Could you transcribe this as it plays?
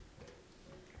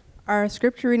Our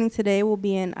scripture reading today will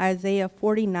be in Isaiah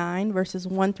 49, verses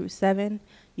 1 through 7.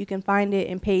 You can find it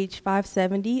in page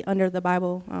 570 under the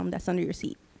Bible that's under your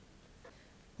seat.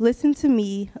 Listen to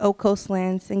me, O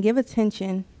coastlands, and give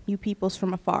attention, you peoples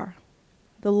from afar.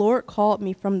 The Lord called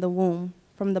me from the womb,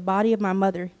 from the body of my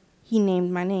mother, he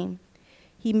named my name.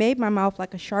 He made my mouth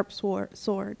like a sharp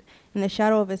sword. In the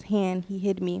shadow of his hand he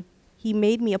hid me. He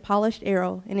made me a polished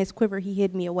arrow, in his quiver he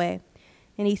hid me away.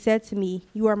 And he said to me,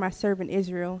 you are my servant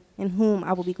Israel, in whom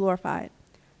I will be glorified.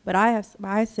 But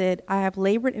I said, I have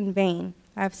labored in vain.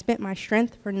 I have spent my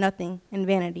strength for nothing in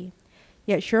vanity.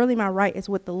 Yet surely my right is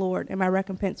with the Lord, and my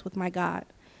recompense with my God.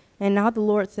 And now the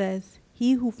Lord says,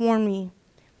 he who formed me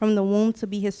from the womb to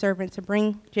be his servant, to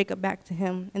bring Jacob back to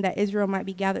him, and that Israel might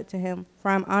be gathered to him. For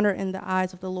I am honored in the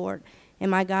eyes of the Lord, and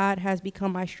my God has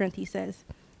become my strength, he says.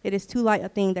 It is too light a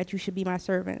thing that you should be my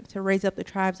servant, to raise up the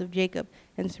tribes of Jacob,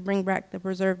 and to bring back the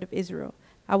preserved of Israel.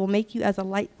 I will make you as a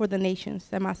light for the nations,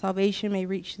 that my salvation may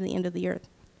reach to the end of the earth.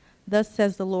 Thus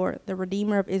says the Lord, the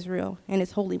Redeemer of Israel, and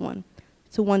his Holy One.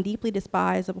 To one deeply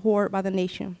despised, abhorred by the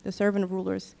nation, the servant of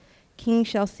rulers, kings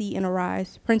shall see and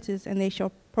arise, princes, and they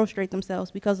shall prostrate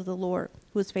themselves because of the Lord,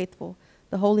 who is faithful,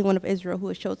 the Holy One of Israel, who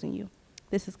has chosen you.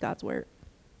 This is God's word.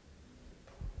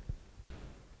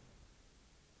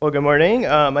 Well, good morning.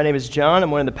 My name is John. I'm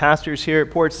one of the pastors here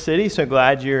at Port City, so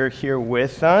glad you're here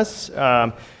with us.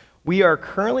 We are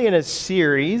currently in a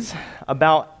series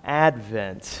about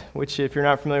Advent, which, if you're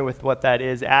not familiar with what that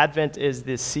is, Advent is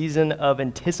this season of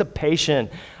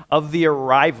anticipation of the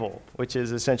arrival, which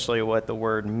is essentially what the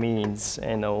word means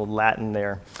in Old Latin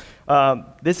there.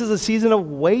 This is a season of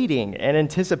waiting and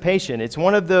anticipation. It's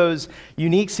one of those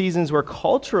unique seasons where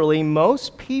culturally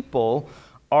most people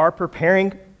are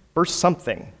preparing for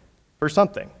something.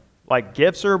 Like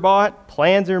gifts are bought,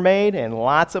 plans are made, and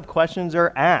lots of questions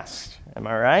are asked. Am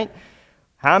I right?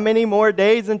 How many more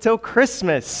days until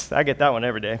Christmas? I get that one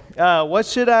every day. What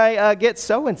should I get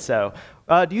so-and-so?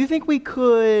 Do you think we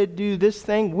could do this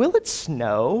thing? Will it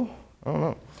snow? I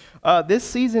don't know. This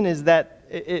season is that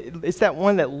it's that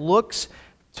one that looks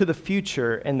to the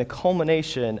future and the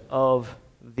culmination of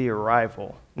the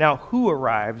arrival. Now, who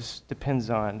arrives depends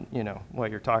on,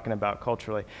 what you're talking about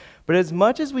culturally. But as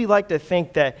much as we like to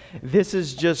think that this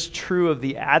is just true of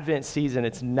the Advent season,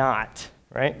 it's not,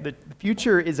 right? The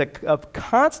future is of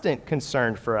constant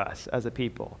concern for us as a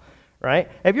people, right?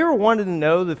 Have you ever wanted to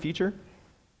know the future?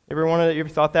 You ever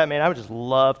thought that? Man, I would just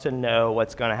love to know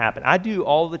what's going to happen. I do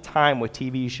all the time with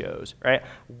TV shows, right?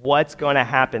 What's going to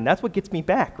happen? That's what gets me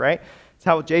back, right? It's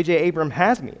how J.J. Abrams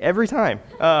has me every time.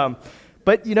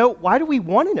 But, why do we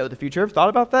want to know the future? Ever thought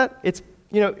about that? It's,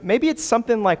 maybe it's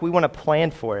something like we want to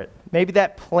plan for it. Maybe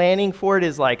that planning for it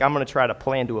is like, I'm going to try to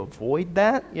plan to avoid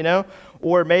that,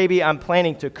 Or maybe I'm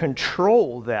planning to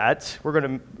control that. We're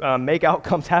going to make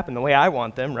outcomes happen the way I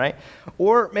want them, right?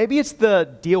 Or maybe it's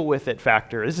the deal with it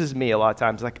factor. This is me a lot of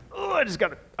times, like,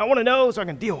 I want to know so I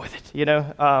can deal with it,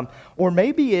 Or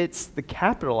maybe it's the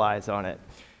capitalize on it.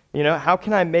 How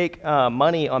can I make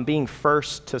money on being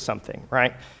first to something,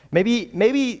 right?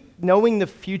 Maybe knowing the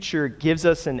future gives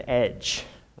us an edge,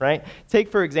 right? Take,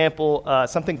 for example,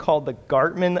 something called the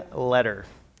Gartman Letter.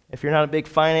 If you're not a big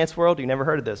finance world, you never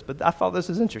heard of this, but I thought this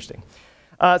was interesting.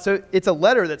 So it's a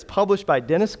letter that's published by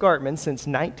Dennis Gartman since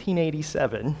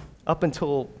 1987, up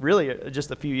until really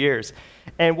just a few years.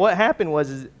 And what happened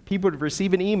was people would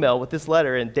receive an email with this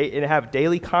letter and have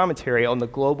daily commentary on the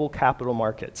global capital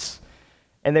markets.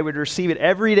 And they would receive it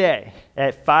every day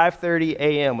at 5:30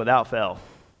 a.m. without fail.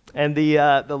 And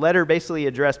the letter basically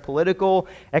addressed political,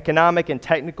 economic, and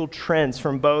technical trends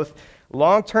from both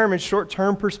long-term and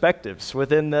short-term perspectives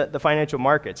within the financial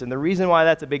markets. And the reason why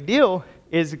that's a big deal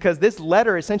is because this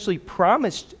letter essentially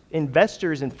promised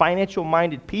investors and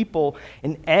financial-minded people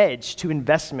an edge to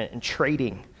investment and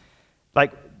trading.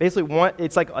 Like basically,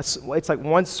 it's like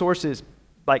one source's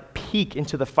like peek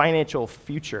into the financial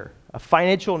future, a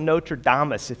financial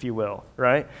Nostradamus, if you will,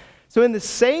 right? So in the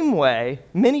same way,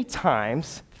 many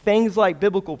times, things like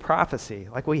biblical prophecy,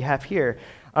 like we have here,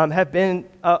 have been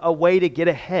a way to get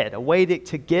ahead, a way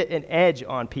to get an edge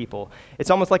on people. It's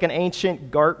almost like an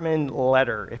ancient Gartman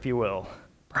letter, if you will,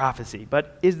 prophecy.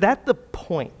 But is that the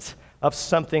point of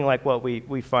something like what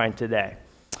we find today?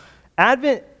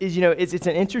 Advent is, it's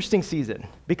an interesting season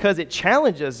because it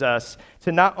challenges us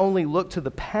to not only look to the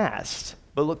past,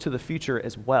 but look to the future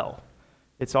as well.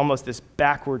 It's almost this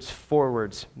backwards,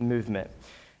 forwards movement.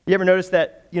 You ever notice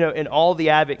that, in all the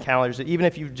Advent calendars, that even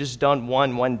if you've just done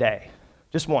one day,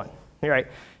 just one, right?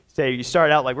 Say you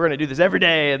start out like, we're going to do this every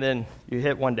day, and then you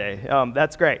hit one day.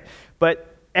 That's great.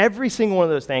 But every single one of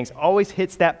those things always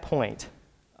hits that point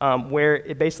where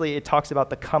it talks about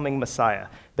the coming Messiah,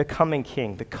 the coming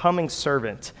King, the coming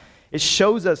servant. It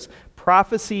shows us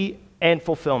prophecy and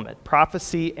fulfillment,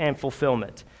 prophecy and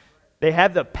fulfillment. They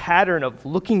have the pattern of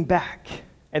looking back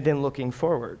and then looking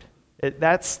forward.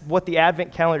 That's what the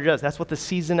Advent calendar does. That's what the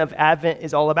season of Advent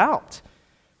is all about.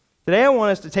 Today I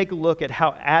want us to take a look at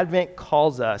how Advent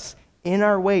calls us in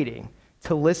our waiting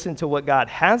to listen to what God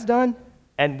has done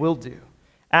and will do.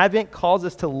 Advent calls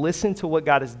us to listen to what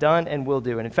God has done and will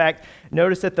do. And in fact,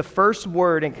 notice that the first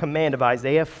word and command of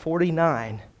Isaiah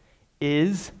 49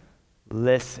 is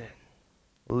listen.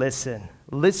 Listen.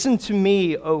 Listen to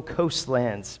me, O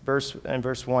coastlands, verse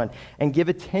 1, and give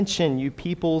attention, you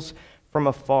peoples from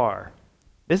afar.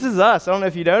 This is us. I don't know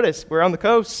if you noticed. We're on the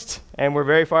coast, and we're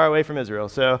very far away from Israel.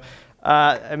 So,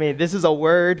 this is a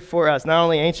word for us, not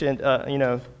only ancient,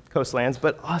 coastlands,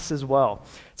 but us as well.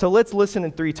 So let's listen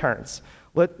in three turns.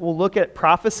 We'll look at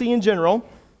prophecy in general,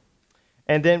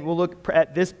 and then we'll look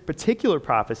at this particular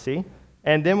prophecy,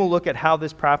 and then we'll look at how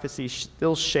this prophecy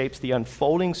still shapes the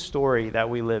unfolding story that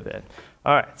we live in.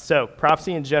 All right, so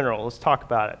prophecy in general. Let's talk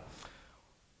about it.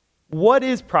 What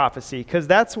is prophecy? Because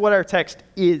that's what our text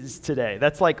is today.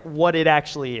 That's like what it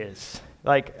actually is.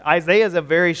 Like Isaiah is a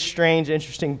very strange,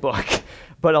 interesting book,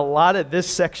 but a lot of this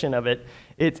section of it,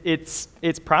 it's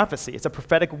prophecy. It's a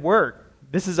prophetic word.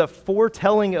 This is a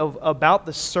foretelling about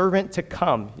the servant to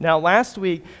come. Now, last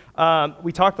week,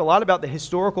 we talked a lot about the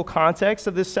historical context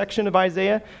of this section of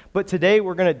Isaiah, but today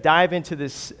we're going to dive into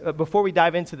this. Before we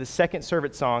dive into the second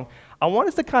servant song, I want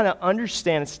us to kind of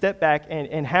understand and step back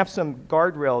and have some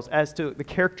guardrails as to the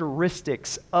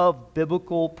characteristics of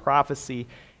biblical prophecy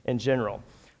in general.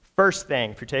 First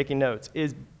thing, if you're taking notes,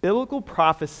 is biblical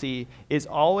prophecy is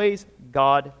always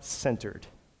God-centered.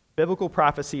 Biblical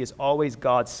prophecy is always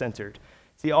God-centered.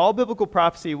 See, all biblical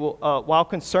prophecy, while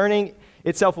concerning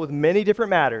itself with many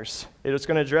different matters, it's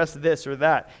going to address this or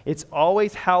that, it's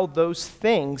always how those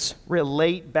things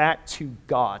relate back to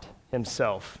God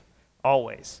himself,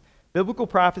 always. Biblical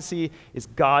prophecy is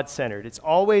God-centered. It's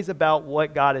always about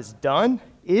what God has done,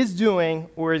 is doing,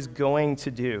 or is going to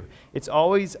do. It's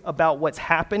always about what's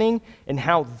happening and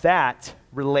how that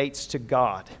relates to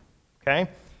God, okay?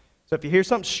 So if you hear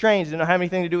something strange that doesn't have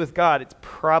anything to do with God, it's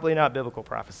probably not biblical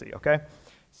prophecy, okay?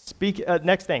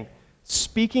 Next thing,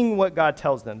 speaking what God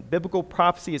tells them. Biblical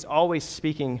prophecy is always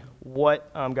speaking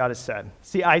what God has said.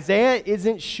 See, Isaiah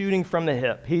isn't shooting from the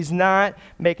hip. He's not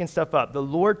making stuff up. The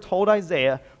Lord told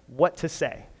Isaiah what to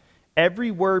say.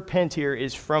 Every word penned here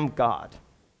is from God.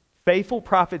 Faithful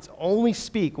prophets only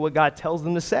speak what God tells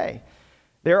them to say.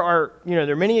 There are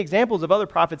many examples of other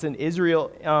prophets in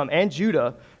Israel and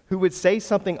Judah who would say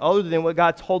something other than what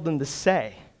God told them to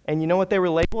say. And you know what they were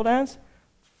labeled as?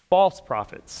 False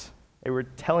prophets. They were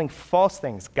telling false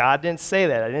things. God didn't say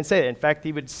that. I didn't say that. In fact,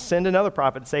 he would send another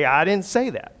prophet and say, I didn't say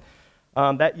that.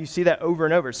 That you see that over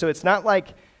and over. So it's not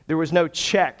like there was no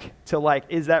check to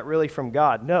is that really from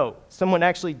God? No, someone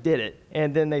actually did it.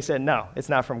 And then they said, no, it's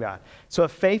not from God. So a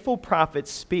faithful prophet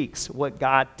speaks what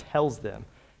God tells them.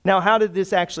 Now, how did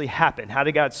this actually happen? How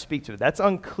did God speak to it? That's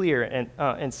unclear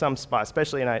in some spots,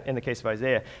 especially in the case of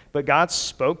Isaiah. But God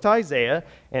spoke to Isaiah,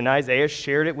 and Isaiah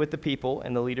shared it with the people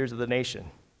and the leaders of the nation.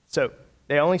 So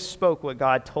they only spoke what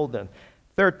God told them.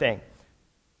 Third thing,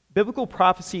 biblical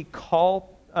prophecy calls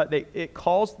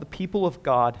the people of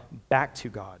God back to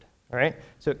God. All right?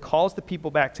 So it calls the people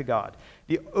back to God.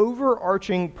 The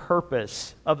overarching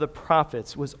purpose of the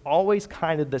prophets was always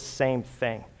kind of the same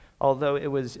thing, although it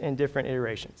was in different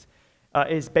iterations,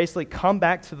 is basically come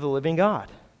back to the living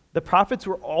God. The prophets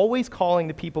were always calling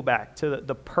the people back to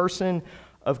the person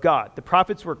of God. The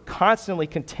prophets were constantly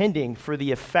contending for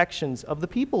the affections of the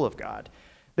people of God.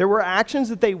 There were actions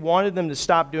that they wanted them to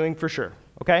stop doing for sure,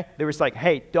 okay? They were like,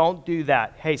 hey, don't do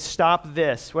that. Hey, stop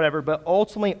this, whatever. But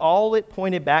ultimately, all it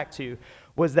pointed back to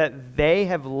was that they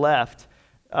have left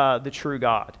the true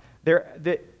God.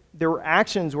 Their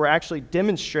actions were actually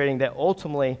demonstrating that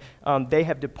ultimately they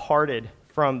have departed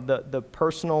from the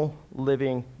personal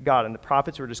living God, and the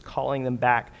prophets were just calling them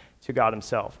back to God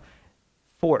himself.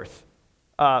 Fourth,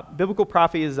 biblical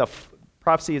prophecy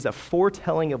is a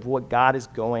foretelling of what God is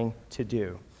going to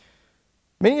do.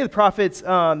 Many of the prophets'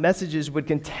 messages would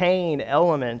contain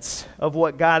elements of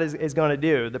what God is going to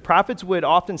do. The prophets would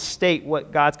often state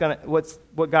what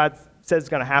God says is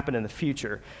going to happen in the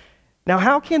future. Now,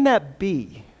 how can that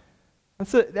be?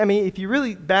 If you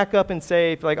really back up and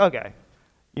say, okay,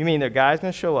 you mean the guy's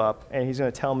going to show up and he's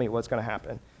going to tell me what's going to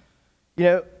happen?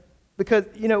 Because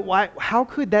why? How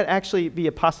could that actually be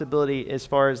a possibility as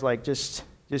far as just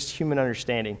human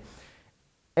understanding?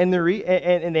 And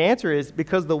the answer is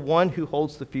because the one who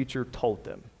holds the future told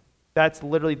them. That's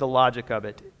literally the logic of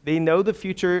it. They know the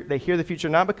future, they hear the future,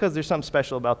 not because there's something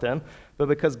special about them, but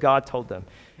because God told them.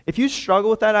 If you struggle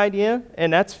with that idea,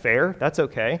 and that's fair, that's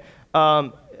okay,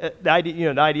 the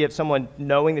idea of someone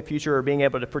knowing the future or being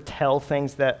able to foretell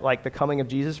things that, like the coming of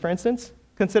Jesus, for instance,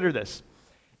 consider this.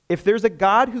 If there's a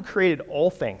God who created all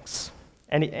things,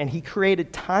 and he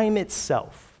created time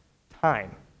itself,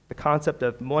 time, the concept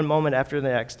of one moment after the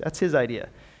next, that's his idea.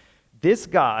 This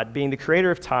God, being the creator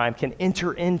of time, can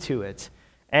enter into it,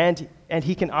 and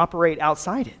he can operate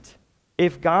outside it.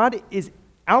 If God is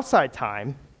outside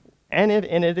time, and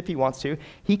in it if he wants to,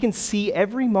 he can see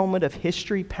every moment of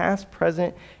history, past,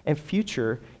 present, and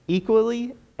future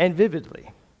equally and vividly.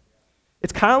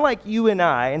 It's kind of like you and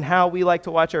I and how we like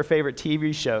to watch our favorite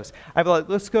TV shows. I'd be like,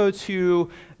 let's go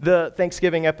to the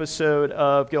Thanksgiving episode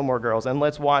of Gilmore Girls and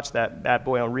let's watch that bad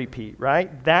boy on repeat,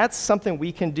 right? That's something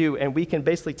we can do, and we can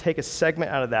basically take a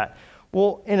segment out of that.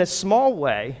 Well, in a small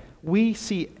way, we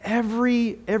see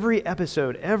every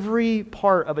episode, every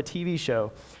part of a TV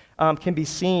show can be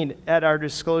seen at our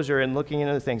disclosure and looking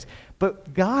into things.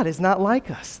 But God is not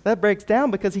like us. That breaks down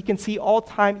because he can see all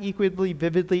time equally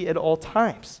vividly at all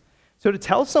times. So to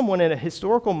tell someone in a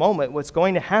historical moment what's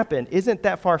going to happen isn't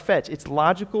that far-fetched. It's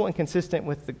logical and consistent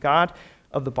with the God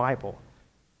of the Bible.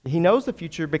 He knows the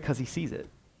future because he sees it.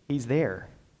 He's there.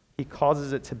 He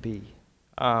causes it to be.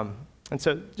 And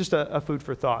so just a food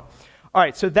for thought. All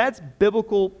right, so that's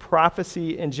biblical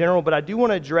prophecy in general, but I do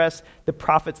want to address the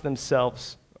prophets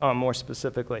themselves more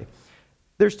specifically.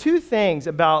 There's two things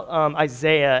about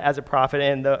Isaiah as a prophet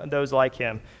and those like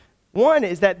him. One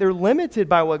is that they're limited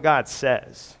by what God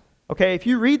says. Okay, if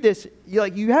you read this,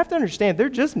 you have to understand they're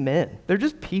just men. They're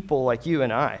just people like you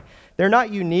and I. They're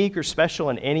not unique or special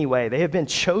in any way. They have been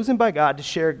chosen by God to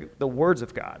share the words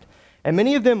of God. And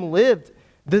many of them lived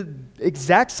the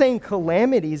exact same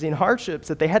calamities and hardships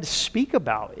that they had to speak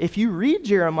about. If you read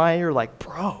Jeremiah, you're like,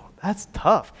 bro, that's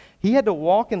tough. He had to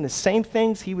walk in the same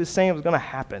things he was saying was going to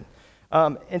happen.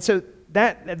 And so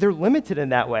that they're limited in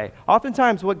that way.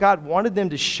 Oftentimes what God wanted them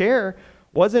to share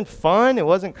wasn't fun, it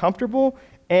wasn't comfortable,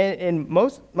 and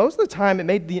most of the time it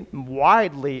made them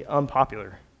widely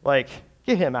unpopular. Like,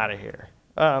 get him out of here.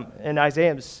 And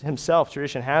Isaiah himself,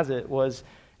 tradition has it, was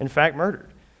in fact murdered.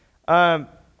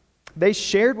 They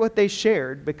shared what they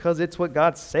shared because it's what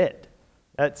God said.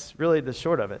 That's really the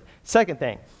short of it. Second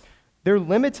thing, they're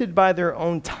limited by their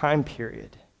own time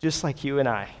period, just like you and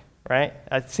I, right?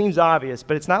 It seems obvious,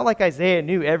 but it's not like Isaiah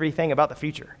knew everything about the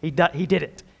future. He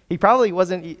didn't. He probably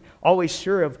wasn't always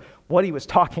sure of what he was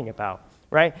talking about,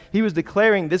 right? He was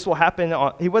declaring this will happen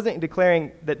he wasn't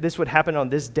declaring that this would happen on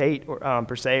this date or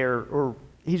per se, or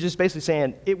he's just basically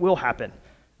saying it will happen.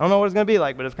 I don't know what it's going to be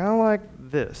like, but it's kind of like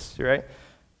this, right?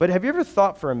 But have you ever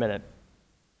thought for a minute,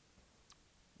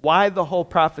 why the whole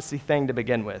prophecy thing to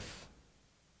begin with?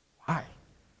 Why?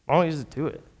 Why don't you just do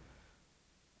it?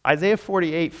 Isaiah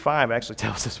 48:5 actually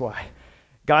tells us why.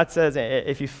 God says,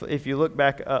 if you look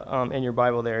back in your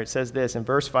Bible there, it says this in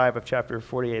verse 5 of chapter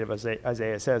 48 of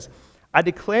Isaiah. It says, I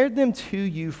declared them to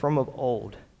you from of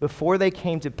old. Before they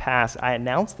came to pass, I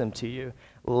announced them to you,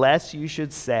 lest you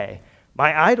should say,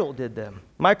 my idol did them.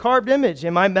 My carved image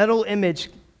and my metal image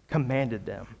commanded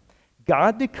them.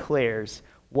 God declares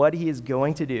what he is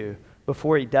going to do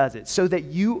before he does it, so that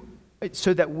you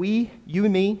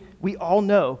and me, we all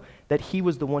know that he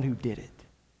was the one who did it.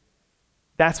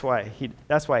 That's why he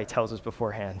tells us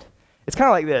beforehand. It's kind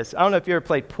of like this. I don't know if you ever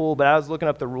played pool, but I was looking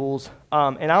up the rules,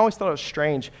 and I always thought it was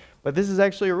strange, but this is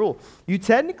actually a rule. You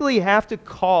technically have to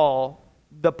call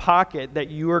the pocket that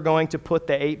you are going to put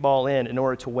the 8-ball in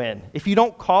order to win. If you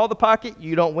don't call the pocket,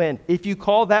 you don't win. If you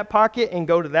call that pocket and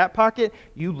go to that pocket,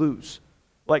 you lose.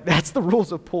 Like, that's the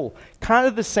rules of pool. Kind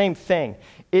of the same thing.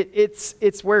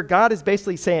 It's where God is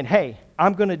basically saying, hey,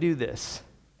 I'm going to do this.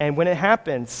 And when it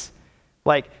happens,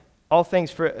 like, all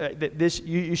things for this,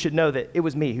 you should know that it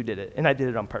was me who did it, and I did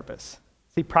it on purpose.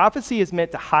 See, prophecy is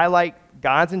meant to highlight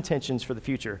God's intentions for the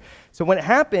future. So when it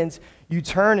happens, you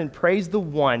turn and praise the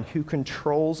one who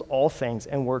controls all things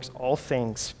and works all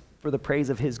things for the praise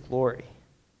of his glory.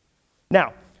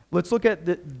 Now, let's look at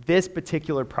this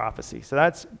particular prophecy. So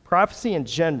that's prophecy in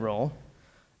general,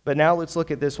 but now let's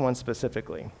look at this one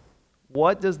specifically.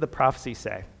 What does the prophecy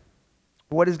say?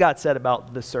 What has God said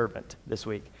about the servant this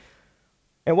week?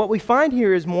 And what we find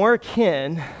here is more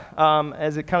akin,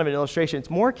 as a kind of an illustration,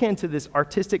 it's more akin to this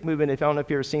artistic movement. I don't know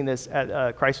if you've ever seen this at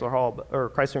Chrysler Hall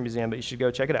or Chrysler Museum, but you should go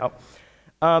check it out.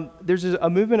 There's a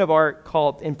movement of art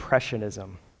called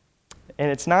Impressionism,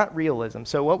 and it's not realism.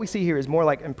 So what we see here is more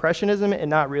like Impressionism and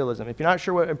not realism. If you're not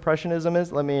sure what Impressionism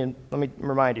is, let me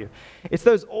remind you. It's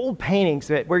those old paintings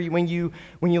that when you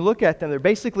look at them, they're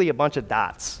basically a bunch of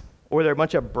dots. or they're a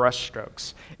bunch of brush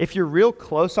strokes. If you're real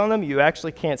close on them, you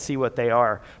actually can't see what they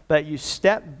are. But you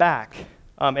step back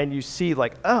and you see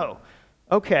like, oh,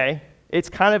 okay, it's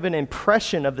kind of an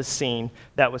impression of the scene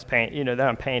that was that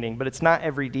I'm painting, but it's not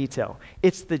every detail.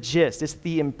 It's the gist. It's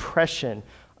the impression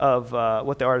of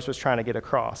what the artist was trying to get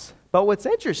across. But what's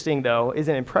interesting, though, is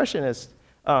an impressionist,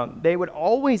 they would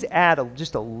always add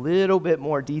just a little bit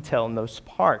more detail in those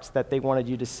parts that they wanted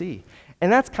you to see.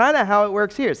 And that's kind of how it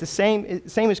works here. It's the same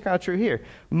is kind of true here.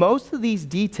 Most of these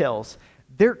details,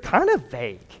 they're kind of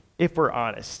vague, if we're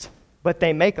honest. But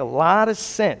they make a lot of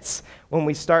sense when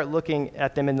we start looking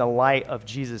at them in the light of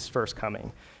Jesus' first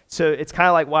coming. So it's kind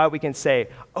of like why we can say,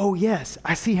 oh, yes,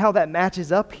 I see how that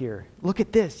matches up here. Look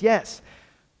at this, yes.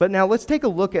 But now let's take a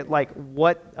look at like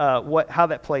how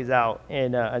that plays out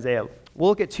in Isaiah. We'll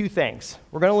look at two things.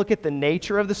 We're going to look at the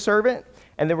nature of the servant,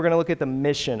 and then we're going to look at the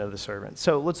mission of the servant.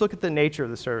 So let's look at the nature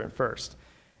of the servant first.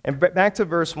 And back to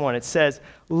verse 1, it says,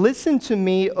 "Listen to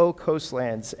me, O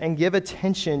coastlands, and give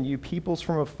attention, you peoples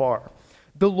from afar.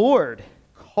 The Lord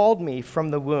called me from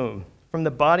the womb. From the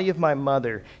body of my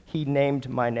mother, he named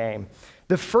my name."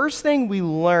 The first thing we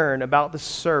learn about the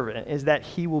servant is that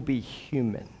he will be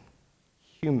human.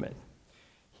 Human.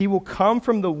 He will come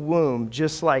from the womb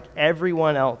just like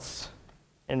everyone else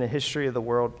in the history of the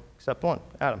world except one,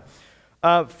 Adam.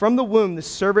 From the womb, the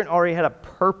servant already had a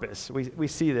purpose. We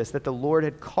see this, that the Lord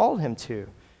had called him to.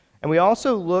 And we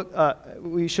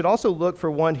should also look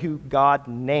for one who God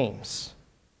names.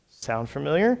 Sound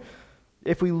familiar?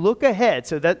 If we look ahead,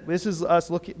 so that this is us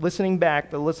listening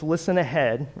back, but let's listen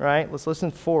ahead, right? Let's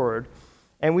listen forward.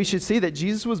 And we should see that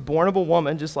Jesus was born of a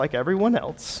woman just like everyone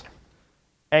else.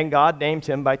 And God named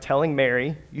him by telling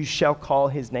Mary, "You shall call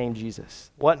his name Jesus."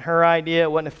 Wasn't her idea,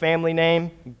 wasn't a family name.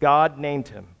 God named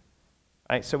him.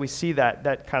 Right? So we see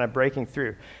that kind of breaking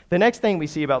through. The next thing we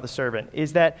see about the servant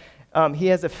is that he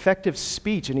has effective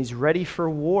speech and he's ready for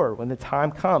war when the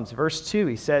time comes. Verse 2,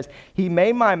 he says, "He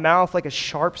made my mouth like a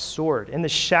sharp sword. In the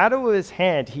shadow of his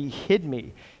hand, he hid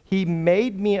me. He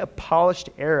made me a polished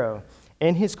arrow.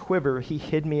 In his quiver, he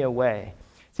hid me away."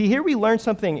 See, here we learn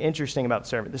something interesting about the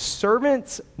servant. The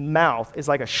servant's mouth is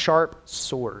like a sharp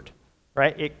sword,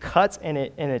 right? It cuts and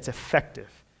it's effective.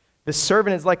 The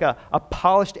servant is like a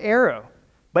polished arrow,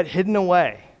 but hidden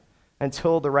away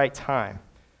until the right time.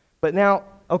 But now,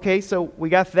 okay, so we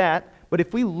got that. But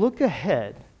if we look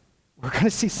ahead, we're going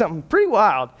to see something pretty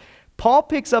wild. Paul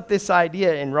picks up this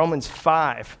idea in Romans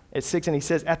 5:6, and he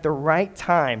says, "At the right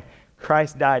time,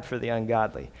 Christ died for the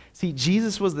ungodly." See,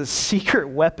 Jesus was the secret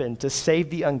weapon to save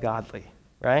the ungodly,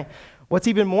 right? What's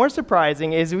even more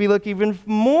surprising is we look even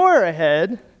more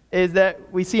ahead is that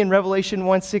we see in Revelation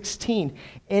 1:16,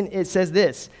 and it says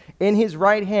this, "In his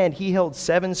right hand he held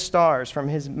 7 stars. From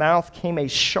his mouth came a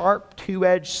sharp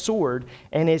 2-edged sword,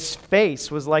 and his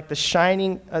face was like the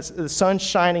sun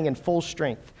shining in full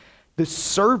strength." The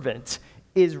servant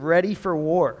is ready for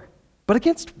war. But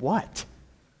against what?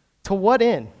 To what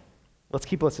end? Let's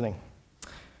keep listening.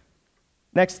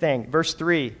 Next thing, verse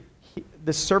 3,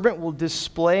 the servant will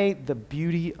display the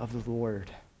beauty of the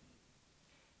Lord.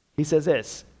 He says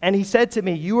this, "And he said to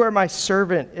me, 'You are my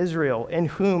servant Israel, in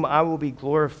whom I will be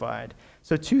glorified.'"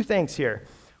 So 2 things here.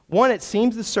 One, it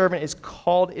seems the servant is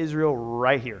called Israel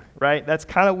right here, right? That's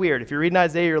kind of weird. If you're reading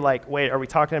Isaiah, you're like, wait, are we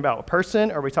talking about a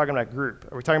person? Or are we talking about a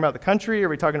group? Are we talking about the country? Or are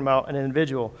we talking about an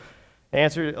individual? The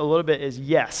answer a little bit is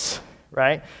yes,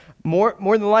 right? More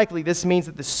than likely, this means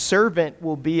that the servant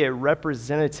will be a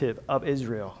representative of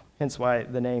Israel, hence why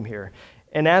the name here.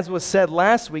 And as was said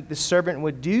last week, the servant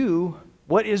would do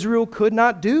what Israel could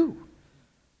not do.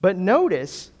 But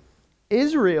notice,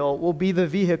 Israel will be the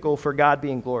vehicle for God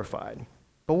being glorified.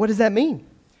 But what does that mean?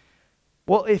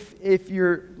 Well, if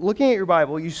you're looking at your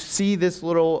Bible, you see this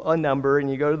little number, and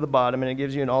you go to the bottom, and it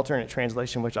gives you an alternate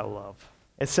translation, which I love.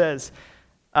 It says,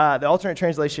 the alternate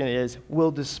translation is,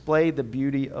 "will display the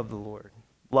beauty of the Lord."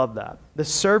 Love that. The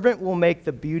servant will make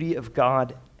the beauty of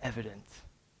God evident.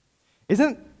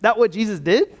 Isn't that what Jesus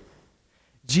did?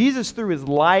 Jesus, through his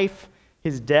life,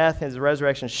 his death, and his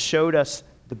resurrection, showed us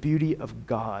the beauty of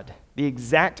God, the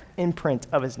exact imprint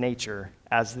of his nature,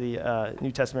 as the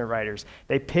New Testament writers.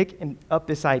 They pick up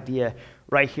this idea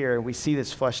right here, and we see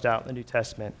this fleshed out in the New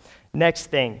Testament. Next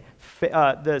thing,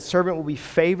 the servant will be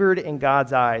favored in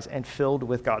God's eyes and filled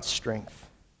with God's strength.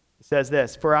 It says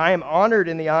this, "For I am honored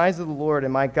in the eyes of the Lord,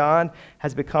 and my God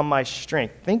has become my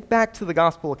strength." Think back to the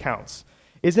gospel accounts.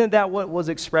 Isn't that what was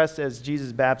expressed as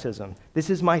Jesus' baptism? "This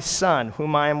is my son,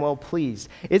 whom I am well pleased."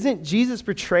 Isn't Jesus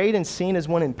portrayed and seen as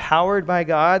one empowered by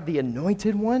God, the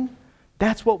anointed one?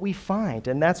 That's what we find,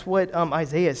 and that's what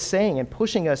Isaiah is saying and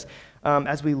pushing us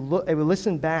as we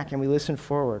listen back and we listen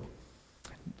forward.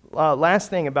 last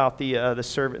thing about the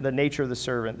servant, the nature of the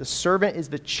servant. The servant is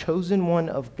the chosen one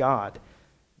of God.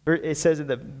 It says in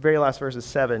the very last verse of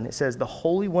 7, it says, the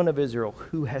Holy One of Israel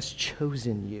who has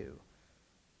chosen you.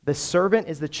 The servant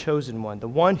is the chosen one, the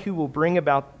one who will bring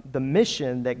about the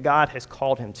mission that God has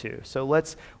called him to. So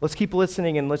let's keep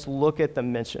listening and let's look at the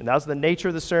mission. That was the nature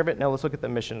of the servant. Now let's look at the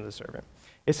mission of the servant.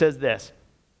 It says this.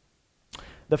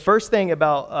 The first thing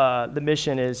about the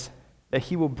mission is that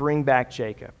he will bring back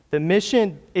Jacob. The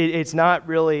mission, it's not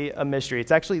really a mystery.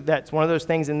 It's actually, that's one of those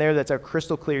things in there that's a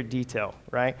crystal clear detail,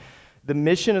 right? The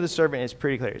mission of the servant is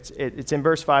pretty clear. It's in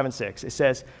verse 5 and 6. It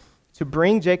says, to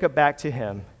bring Jacob back to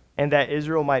him, and that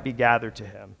Israel might be gathered to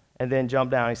him. And then jump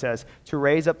down, he says, to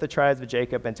raise up the tribes of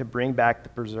Jacob and to bring back the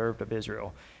preserved of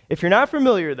Israel. If you're not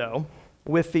familiar, though,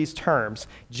 with these terms,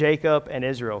 Jacob and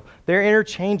Israel, they're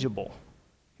interchangeable.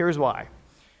 Here's why.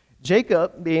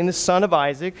 Jacob, being the son of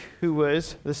Isaac, who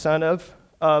was the son of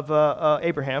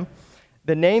Abraham,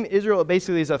 the name Israel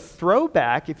basically is a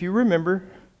throwback, if you remember,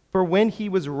 for when he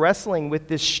was wrestling with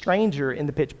this stranger in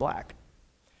the pitch black.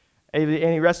 And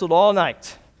he wrestled all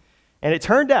night. And it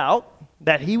turned out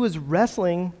that he was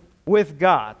wrestling with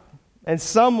God in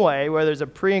some way, whether it's a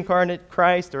pre-incarnate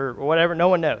Christ or whatever, no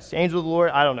one knows. The angel of the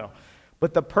Lord, I don't know.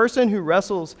 But the person who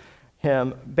wrestles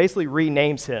him basically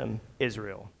renames him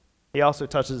Israel. He also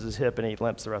touches his hip and he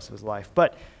limps the rest of his life.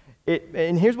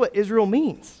 And here's what Israel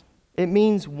means. It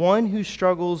means one who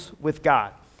struggles with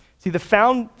God. See, the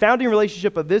founding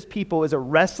relationship of this people is a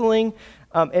wrestling,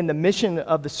 and the mission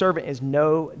of the servant is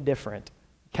no different.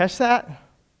 Catch that?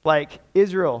 Like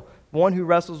Israel, one who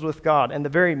wrestles with God, and the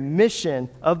very mission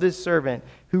of this servant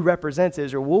who represents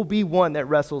Israel will be one that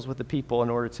wrestles with the people in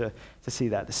order to see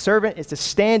that. The servant is to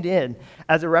stand in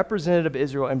as a representative of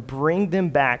Israel and bring them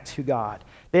back to God.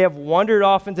 They have wandered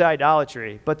off into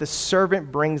idolatry, but the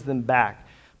servant brings them back.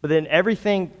 But then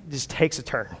everything just takes a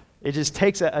turn. It just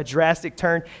takes a drastic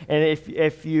turn. And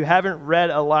if you haven't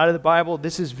read a lot of the Bible,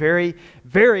 this is very,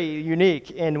 very unique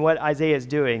in what Isaiah is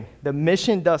doing. The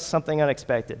mission does something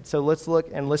unexpected. So let's look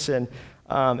and listen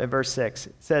at verse 6.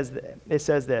 It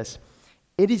says this,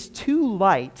 it is too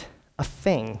light a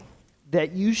thing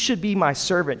that you should be my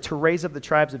servant to raise up the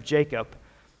tribes of Jacob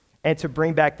and to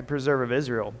bring back the preserve of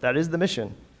Israel. That is the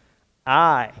mission.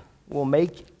 I will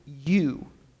make you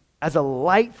as a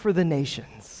light for the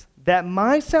nations, that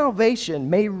my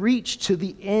salvation may reach to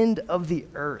the end of the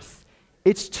earth.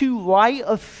 It's too light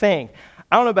a thing.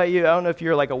 I don't know about you. I don't know if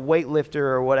you're like a weightlifter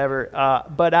or whatever,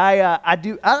 but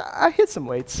I hit some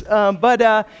weights.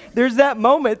 But there's that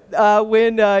moment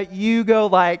when you go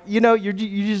like, you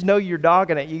just know you're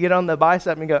dogging it. You get on the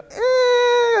bicep and go,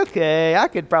 okay, I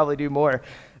could probably do more.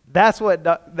 That's what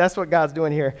God's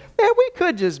doing here. Man, we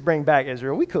could just bring back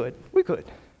Israel. We could.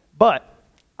 But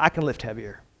I can lift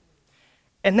heavier.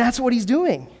 And that's what he's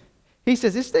doing. He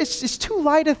says, it's too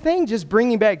light a thing just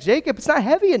bringing back Jacob. It's not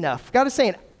heavy enough. God is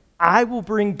saying, I will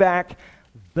bring back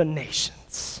the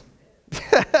nations.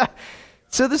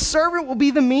 So the servant will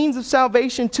be the means of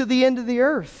salvation to the end of the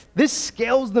earth. This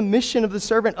scales the mission of the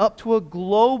servant up to a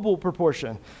global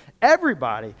proportion.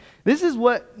 Everybody. This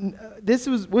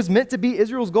was meant to be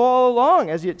Israel's goal all along,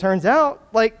 as it turns out.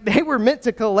 Like, they were meant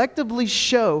to collectively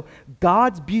show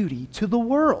God's beauty to the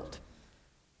world.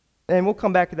 And we'll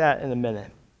come back to that in a minute.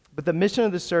 But the mission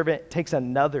of the servant takes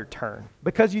another turn.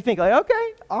 Because you think, like,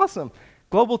 okay, awesome.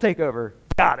 Global takeover.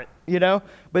 Got it,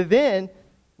 But then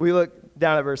we look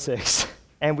down at verse 6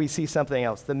 and we see something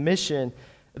else. The mission,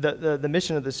 the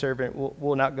mission of the servant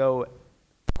will not go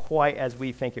quite as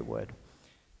we think it would.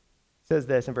 It says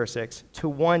this in verse 6, to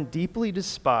one deeply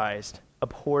despised,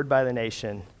 abhorred by the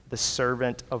nation, the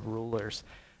servant of rulers.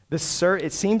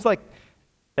 It seems like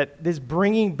that this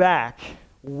bringing back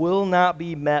will not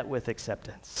be met with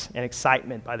acceptance and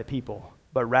excitement by the people,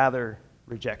 but rather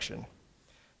rejection.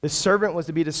 The servant was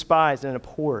to be despised and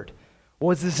abhorred.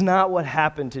 Was this not what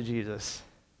happened to Jesus?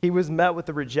 He was met with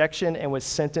the rejection and was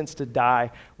sentenced to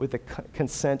die with the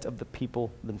consent of the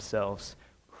people themselves.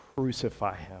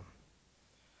 Crucify him.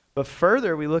 But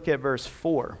further, we look at verse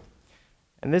 4.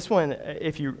 And this one,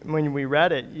 when we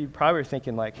read it, you probably were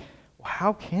thinking like, well,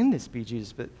 how can this be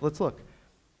Jesus? But let's look.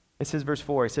 It says verse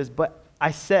 4, it says, but I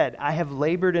said, I have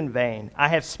labored in vain. I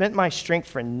have spent my strength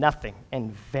for nothing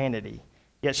and vanity.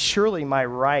 Yet surely my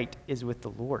right is with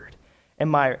the Lord, and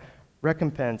my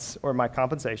recompense or my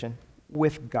compensation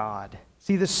with God.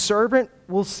 See, the servant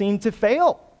will seem to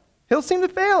fail. He'll seem to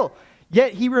fail.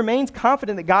 Yet he remains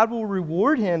confident that God will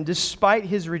reward him despite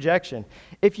his rejection.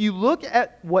 If you look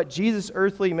at what Jesus'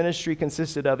 earthly ministry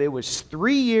consisted of, it was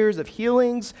 3 years of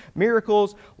healings,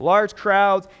 miracles, large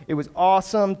crowds. It was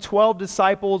awesome. 12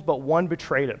 disciples, but one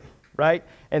betrayed him. right?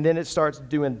 And then it starts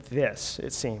doing this,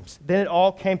 it seems. Then it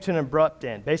all came to an abrupt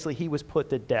end. Basically, he was put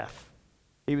to death.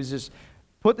 He was just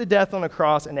put to death on a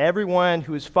cross, and everyone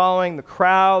who was following, the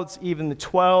crowds, even the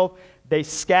 12, they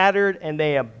scattered and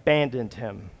they abandoned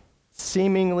him,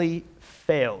 seemingly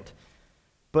failed.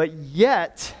 But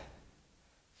yet,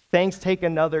 things take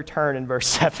another turn in verse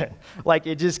 7. Like,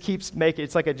 it just keeps making,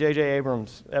 it's like a J.J.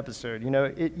 Abrams episode. You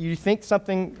know, you think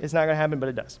something is not going to happen, but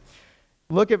it does.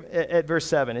 Look at verse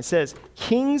 7. It says,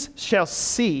 kings shall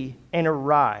see and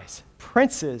arise,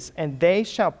 princes, and they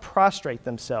shall prostrate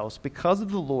themselves because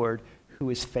of the Lord who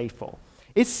is faithful.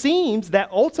 It seems that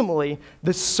ultimately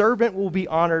the servant will be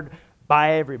honored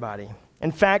by everybody.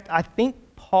 In fact, I think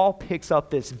Paul picks up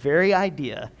this very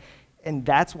idea, and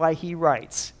that's why he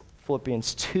writes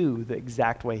Philippians 2 the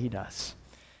exact way he does.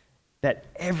 That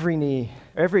every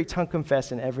tongue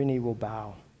confess and every knee will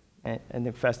bow and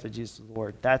confess that Jesus is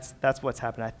Lord. That's what's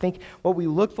happened. I think what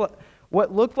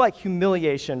looked like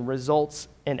humiliation results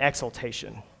in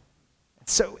exaltation.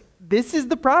 So this is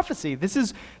the prophecy. This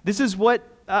is what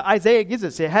Isaiah gives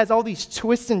us. It has all these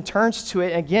twists and turns to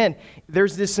it. Again,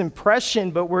 there's this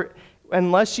impression, but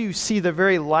unless you see the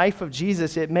very life of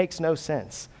Jesus, it makes no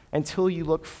sense until you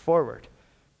look forward.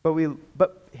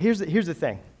 But here's the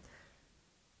thing.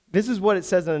 This is what it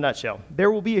says in a nutshell.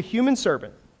 There will be a human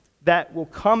servant that will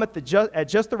come at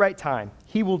just the right time.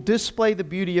 He will display the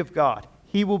beauty of God.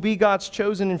 He will be God's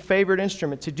chosen and favored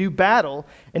instrument to do battle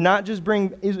and not just bring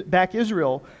back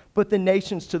Israel, but the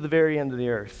nations to the very end of the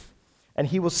earth. And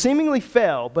he will seemingly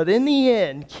fail, but in the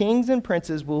end, kings and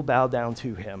princes will bow down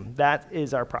to him. That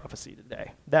is our prophecy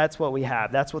today. That's what we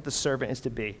have. That's what the servant is to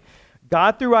be.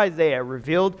 God, through Isaiah,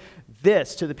 revealed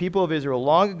this to the people of Israel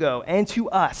long ago and to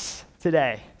us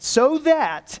today, so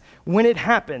that when it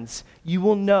happens, you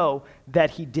will know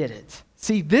that he did it.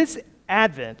 See, this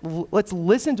Advent, let's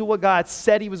listen to what God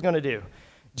said he was going to do.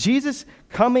 Jesus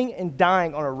coming and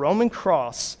dying on a Roman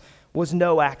cross was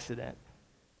no accident,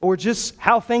 or just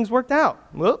how things worked out.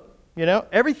 Well,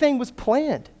 everything was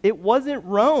planned. It wasn't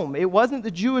Rome. It wasn't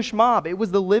the Jewish mob. It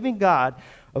was the living God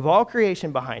of all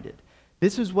creation behind it.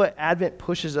 This is what Advent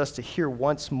pushes us to hear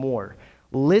once more.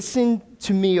 Listen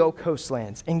to me, O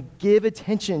coastlands, and give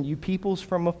attention, you peoples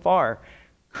from afar.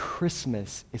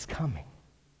 Christmas is coming.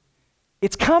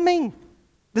 It's coming.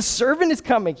 The servant is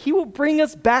coming. He will bring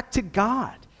us back to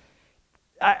God.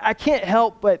 I can't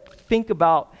help but think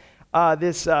about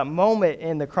this moment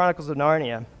in the Chronicles of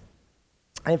Narnia.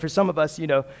 And for some of us,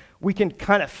 we can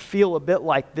kind of feel a bit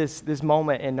like this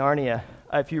moment in Narnia,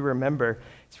 if you remember.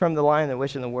 It's from The Lion, the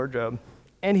Witch, and the Wardrobe.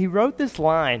 And he wrote this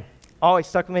line, always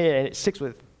stuck with me, and it sticks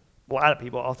with a lot of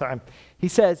people all the time. He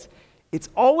says, it's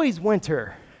always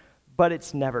winter, but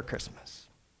it's never Christmas.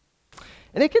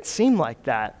 And it can seem like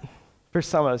that for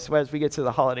some of us as we get to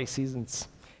the holiday seasons.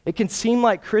 It can seem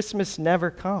like Christmas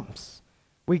never comes.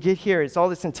 We get here, it's all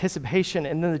this anticipation,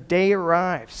 and then the day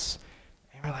arrives,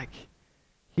 and we're like,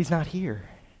 he's not here.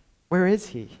 Where is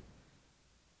he?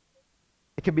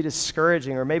 It can be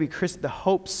discouraging, or maybe the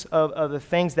hopes of the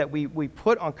things that we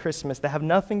put on Christmas that have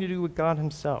nothing to do with God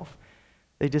himself.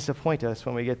 They disappoint us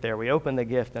when we get there. We open the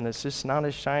gift, and it's just not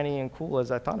as shiny and cool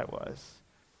as I thought it was.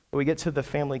 We get to the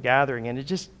family gathering, and it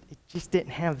just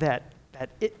didn't have that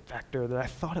it factor that I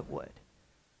thought it would.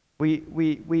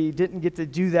 We didn't get to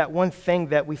do that one thing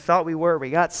that we thought we were.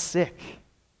 We got sick,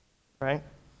 right?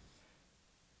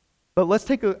 But let's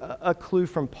take a clue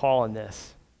from Paul in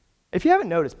this. If you haven't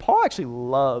noticed, Paul actually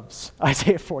loves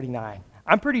Isaiah 49.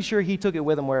 I'm pretty sure he took it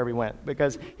with him wherever he went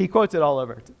because he quotes it all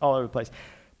over the place.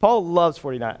 Paul loves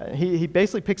 49. He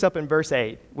basically picks up in verse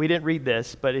 8. We didn't read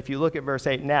this, but if you look at verse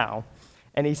 8 now,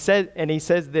 and he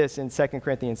says this in 2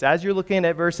 Corinthians. As you're looking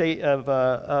at verse 8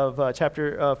 of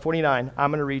chapter 49, I'm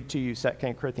going to read to you 2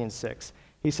 Corinthians 6.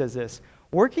 He says this,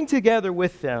 working together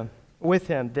with him,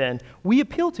 then, we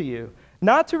appeal to you,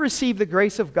 not to receive the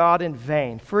grace of God in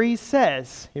vain. For he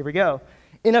says, here we go,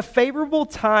 in a favorable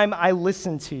time I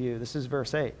listened to you. This is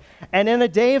verse 8. And in a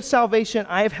day of salvation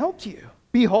I have helped you.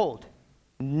 Behold,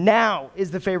 now is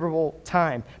the favorable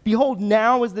time. Behold,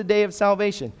 now is the day of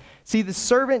salvation. See, the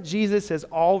servant Jesus has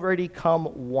already come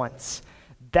once.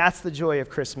 That's the joy of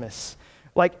Christmas.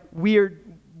 Like, we are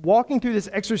walking through this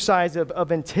exercise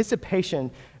of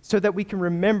anticipation so that we can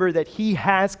remember that he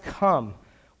has come.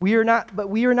 We are not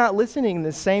listening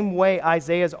the same way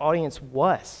Isaiah's audience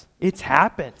was. It's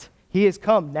happened. He has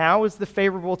come. Now is the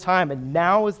favorable time, and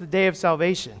now is the day of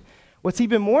salvation. What's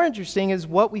even more interesting is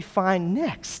what we find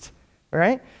next,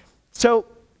 right? So,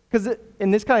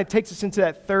 and this kind of takes us into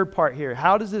that third part here.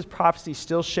 How does this prophecy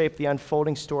still shape the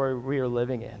unfolding story we are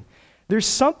living in? There's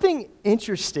something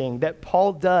interesting that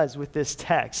Paul does with this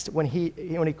text when he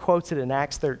quotes it in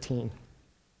Acts 13.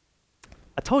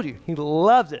 I told you, he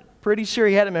loves it. Pretty sure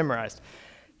he had it memorized.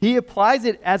 He applies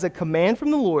it as a command from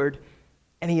the Lord,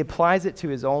 and he applies it to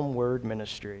his own word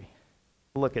ministry.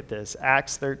 Look at this,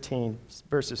 Acts 13,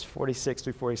 verses 46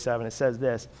 through 47. It says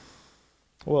this,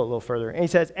 well, a little further. And he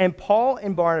says, "And Paul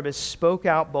and Barnabas spoke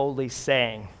out boldly,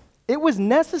 saying, 'It was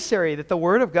necessary that the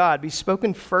word of God be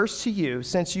spoken first to you,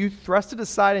 since you thrust it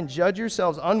aside and judge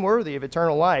yourselves unworthy of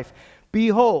eternal life.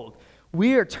 Behold,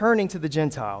 we are turning to the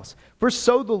Gentiles. For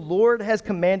so the Lord has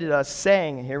commanded us,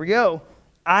 saying,'" and here we go,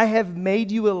 "'I have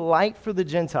made you a light for the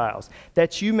Gentiles,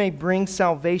 that you may bring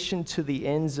salvation to the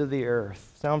ends of the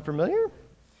earth.'" Sound familiar?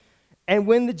 "And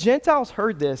when the Gentiles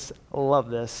heard this," I love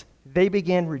this, "they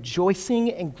began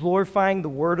rejoicing and glorifying the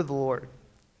word of the Lord.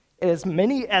 As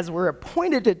many as were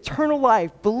appointed to eternal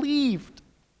life believed,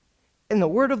 and the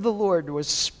word of the Lord was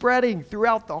spreading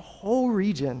throughout the whole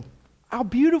region." How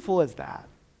beautiful is that,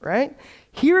 right?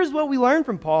 Here's what we learn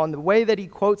from Paul in the way that he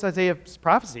quotes Isaiah's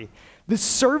prophecy. The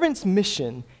servant's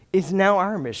mission is now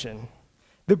our mission.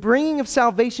 The bringing of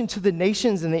salvation to the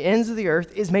nations and the ends of the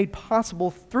earth is made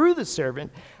possible through the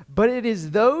servant, but it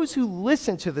is those who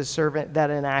listen to the servant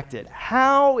that enact it.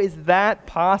 How is that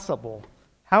possible?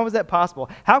 How is that possible?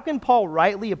 How can Paul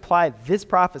rightly apply this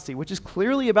prophecy, which is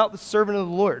clearly about the servant of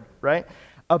the Lord, right?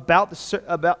 About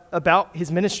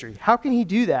his ministry. How can he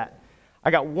do that? I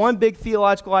got one big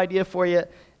theological idea for you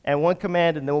and one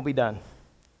command, and then we'll be done.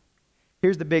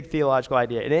 Here's the big theological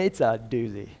idea, and it's a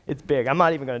doozy. It's big. I'm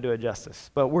not even going to do it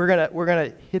justice, but we're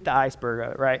gonna hit the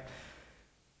iceberg, right?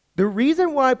 The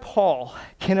reason why Paul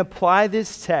can apply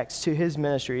this text to his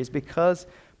ministry is because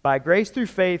by grace through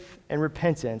faith and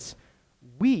repentance,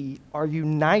 we are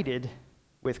united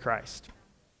with Christ.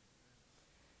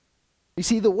 You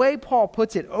see, the way Paul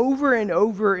puts it over and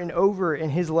over and over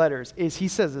in his letters is he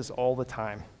says this all the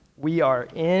time. We are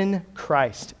in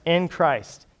Christ, in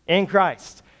Christ, in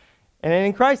Christ. And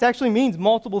in Christ actually means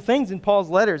multiple things in Paul's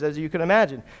letters, as you can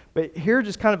imagine. But here are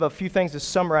just kind of a few things to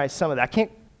summarize some of that.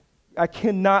 I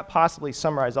cannot possibly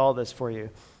summarize all this for you. You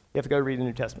have to go read the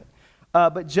New Testament.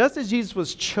 But just as Jesus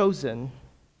was chosen,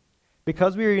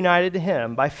 because we are united to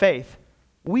him by faith,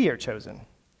 we are chosen.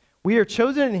 We are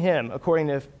chosen in him, according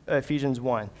to Ephesians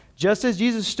 1. Just as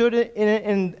Jesus stood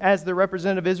in as the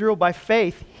representative of Israel, by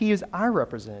faith, he is our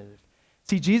representative.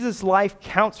 See, Jesus' life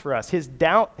counts for us. His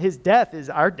death is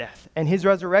our death, and his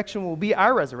resurrection will be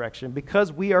our resurrection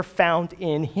because we are found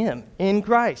in him, in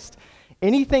Christ.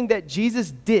 Anything that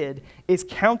Jesus did is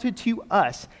counted to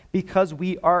us because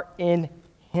we are in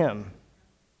him.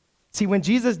 See, when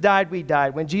Jesus died, we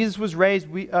died. When Jesus was raised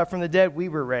from the dead, we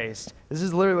were raised. This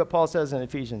is literally what Paul says in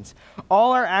Ephesians.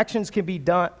 All our actions can be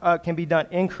done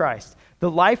in Christ. The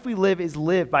life we live is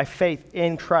lived by faith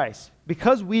in Christ.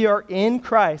 Because we are in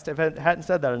Christ, I hadn't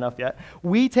said that enough yet,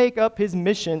 we take up his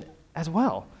mission as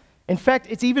well. In fact,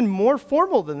 it's even more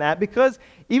formal than that because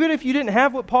even if you didn't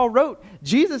have what Paul wrote,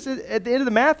 Jesus, at the end of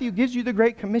the Matthew, gives you the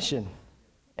Great Commission.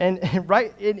 And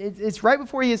it's right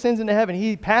before he ascends into heaven,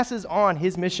 he passes on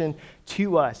his mission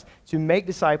to us to make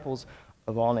disciples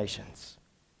of all nations.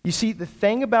 You see, the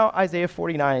thing about Isaiah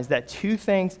 49 is that two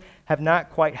things have not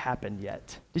quite happened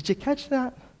yet. Did you catch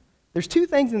that? There's two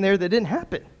things in there that didn't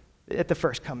happen at the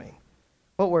first coming.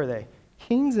 What were they?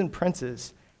 Kings and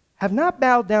princes have not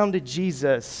bowed down to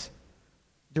Jesus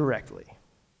directly.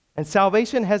 And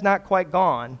salvation has not quite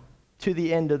gone to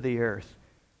the end of the earth.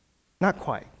 Not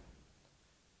quite.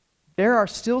 There are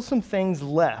still some things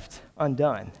left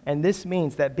undone. And this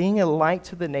means that being a light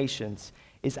to the nations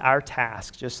is our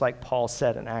task, just like Paul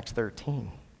said in Acts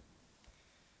 13.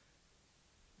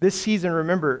 This season,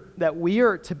 remember that we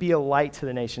are to be a light to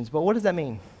the nations. But what does that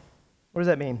mean? What does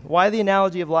that mean? Why the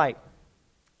analogy of light?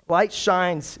 Light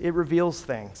shines, it reveals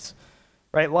things,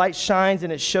 right? Light shines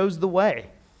and it shows the way.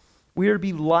 We are to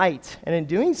be light, and in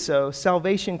doing so,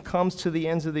 salvation comes to the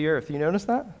ends of the earth. You notice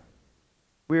that?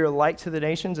 We are a light to the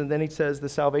nations, and then he says the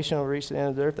salvation will reach the end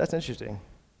of the earth. That's interesting.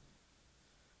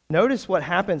 Notice what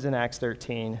happens in Acts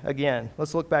 13. Again,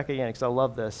 let's look back again because I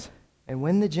love this. And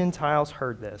when the Gentiles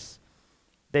heard this,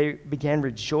 they began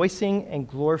rejoicing and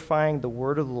glorifying the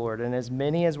word of the Lord, and as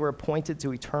many as were appointed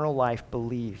to eternal life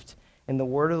believed. And the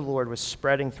word of the Lord was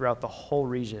spreading throughout the whole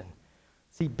region.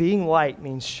 See, being light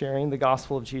means sharing the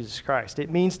gospel of Jesus Christ. It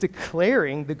means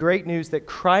declaring the great news that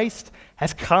Christ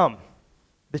has come,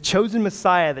 the chosen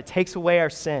Messiah that takes away our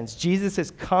sins. Jesus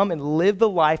has come and lived the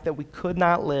life that we could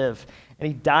not live, and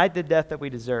he died the death that we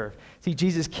deserve. See,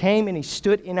 Jesus came and he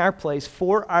stood in our place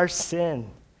for our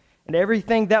sin. And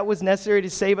everything that was necessary to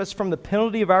save us from the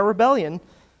penalty of our rebellion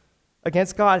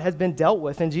against God has been dealt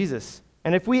with in Jesus.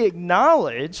 And if we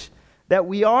acknowledge that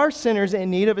we are sinners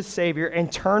in need of a Savior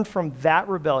and turn from that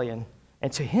rebellion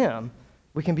and to Him,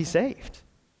 we can be saved.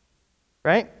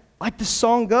 Right? Like the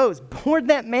song goes, born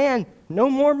that man no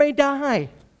more may die.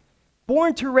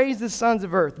 Born to raise the sons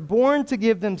of earth, born to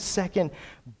give them second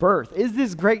birth. Is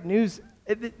this great news?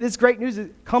 This great news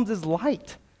comes as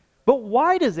light. But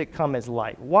why does it come as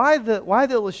light? Why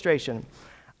the illustration?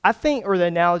 I think, or the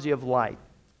analogy of light.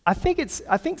 I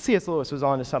think C.S. Lewis was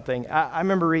onto something. I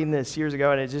remember reading this years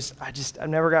ago, and I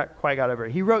never quite got over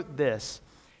it. He wrote this.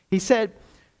 He said,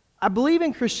 I believe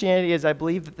in Christianity as I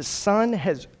believe that the sun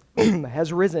has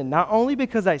risen, not only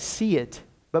because I see it,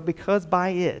 but because by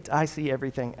it I see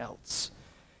everything else.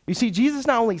 You see, Jesus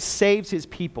not only saves his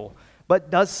people, but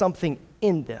does something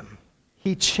in them.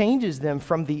 He changes them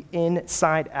from the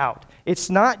inside out. It's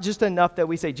not just enough that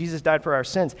we say Jesus died for our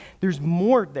sins. There's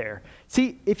more there.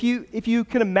 See, if you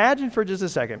can imagine for just a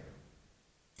second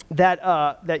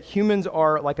that humans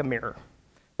are like a mirror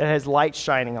that has light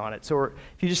shining on it. So if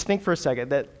you just think for a second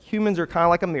that humans are kind of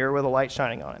like a mirror with a light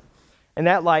shining on it. And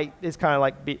that light is kind of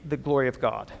like the glory of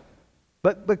God.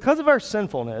 But because of our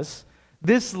sinfulness,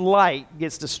 this light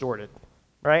gets distorted,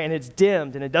 right? And it's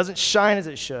dimmed and it doesn't shine as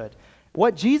it should.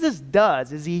 What Jesus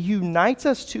does is he unites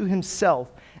us to himself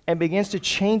and begins to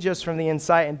change us from the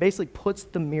inside and basically puts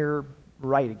the mirror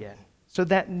right again so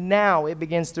that now it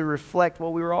begins to reflect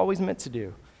what we were always meant to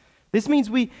do. This means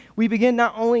we begin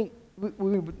not only,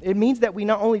 it means that we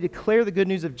not only declare the good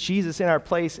news of Jesus in our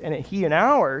place and he in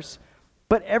ours,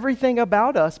 but everything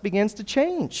about us begins to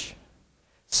change.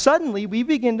 Suddenly, we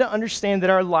begin to understand that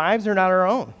our lives are not our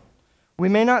own. We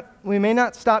may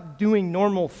not stop doing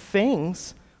normal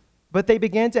things, but they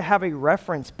begin to have a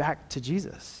reference back to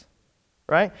Jesus,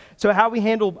 right? So how we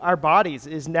handle our bodies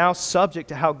is now subject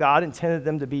to how God intended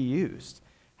them to be used.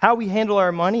 How we handle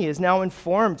our money is now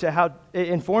informed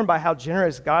by how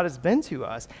generous God has been to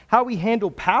us. How we handle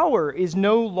power is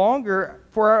no longer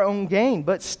for our own gain,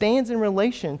 but stands in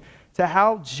relation to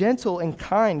how gentle and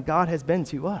kind God has been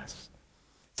to us.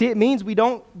 See, it means we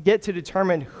don't get to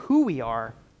determine who we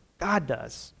are. God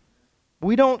does.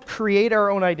 We don't create our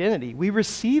own identity. We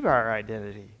receive our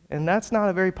identity. And that's not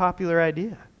a very popular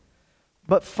idea.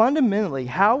 But fundamentally,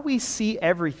 how we see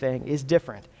everything is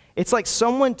different. It's like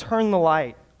someone turned the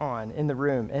light on in the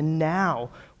room, and now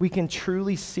we can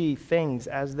truly see things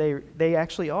as they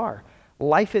actually are.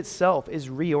 Life itself is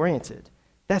reoriented.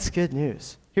 That's good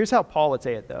news. Here's how Paul would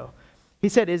say it, though. He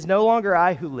said, it is no longer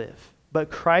I who live, but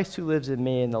Christ who lives in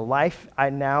me. In the life I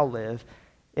now live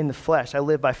in the flesh, I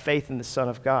live by faith in the Son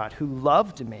of God, who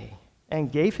loved me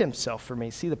and gave himself for me.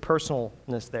 See the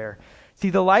personalness there. See,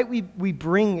 the light we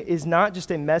bring is not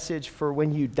just a message for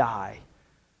when you die,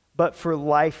 but for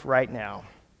life right now.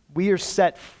 We are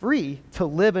set free to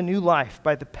live a new life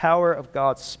by the power of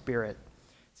God's Spirit.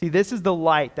 See, this is the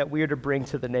light that we are to bring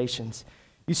to the nations.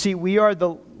 You see, we are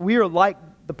like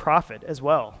the prophet as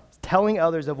well, telling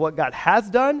others of what God has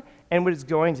done and what it's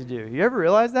going to do. You ever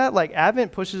realize that? Like,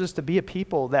 Advent pushes us to be a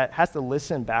people that has to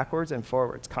listen backwards and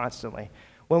forwards constantly.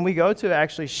 When we go to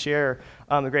actually share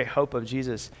the great hope of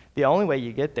Jesus, the only way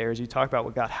you get there is you talk about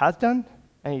what God has done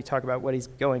and you talk about what he's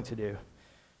going to do.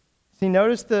 See,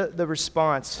 notice the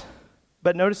response,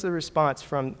 but notice the response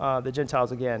from the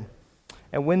Gentiles again.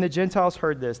 And when the Gentiles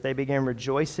heard this, they began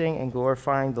rejoicing and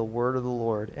glorifying the word of the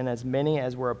Lord, and as many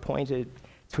as were appointed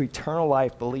to eternal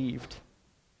life believed.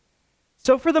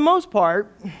 So for the most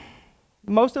part,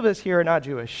 most of us here are not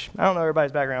Jewish. I don't know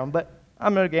everybody's background, but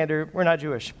I'm no gander. We're not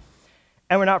Jewish.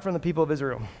 And we're not from the people of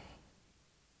Israel.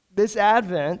 This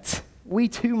Advent, we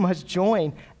too must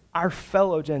join our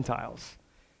fellow Gentiles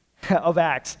of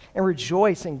Acts and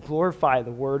rejoice and glorify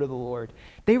the word of the Lord.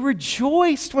 They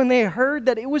rejoiced when they heard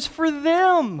that it was for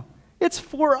them. It's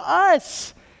for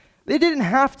us. They didn't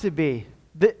have to be.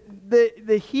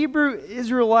 The Hebrew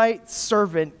Israelite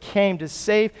servant came to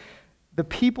save the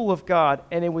people of God,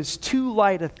 and it was too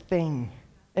light a thing.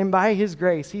 And by his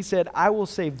grace, he said, I will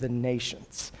save the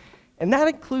nations. And that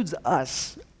includes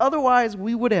us. Otherwise,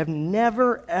 we would have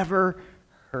never, ever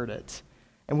heard it.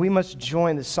 And we must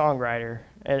join the songwriter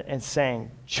and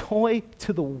saying, joy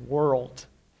to the world.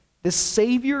 The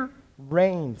Savior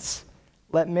reigns.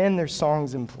 Let men their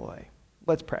songs employ.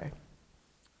 Let's pray.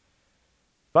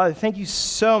 Father, thank you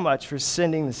so much for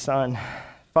sending the Son.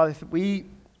 Father, we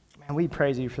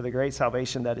praise you for the great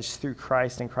salvation that is through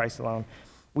Christ and Christ alone.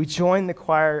 We join the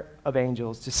choir of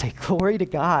angels to say glory to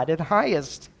God in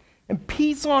highest and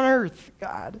peace on earth,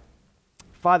 God.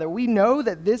 Father, we know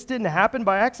that this didn't happen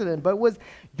by accident, but was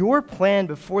your plan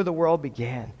before the world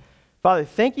began. Father,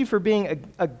 thank you for being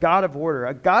a God of order,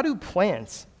 a God who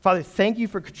plans. Father, thank you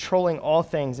for controlling all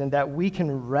things and that we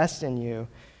can rest in you.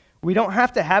 We don't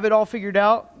have to have it all figured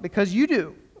out because you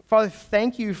do. Father,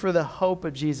 thank you for the hope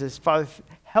of Jesus. Father,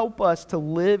 help us to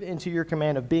live into your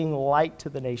command of being light to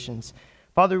the nations.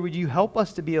 Father, would you help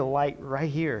us to be a light right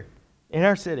here in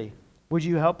our city? Would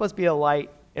you help us be a light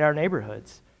in our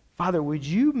neighborhoods? Father, would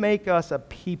you make us a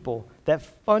people that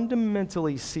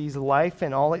fundamentally sees life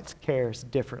and all its cares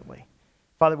differently?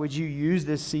 Father, would you use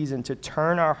this season to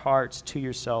turn our hearts to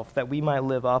yourself that we might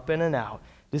live up in and out,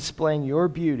 displaying your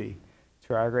beauty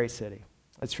to our great city.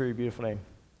 That's for your beautiful name.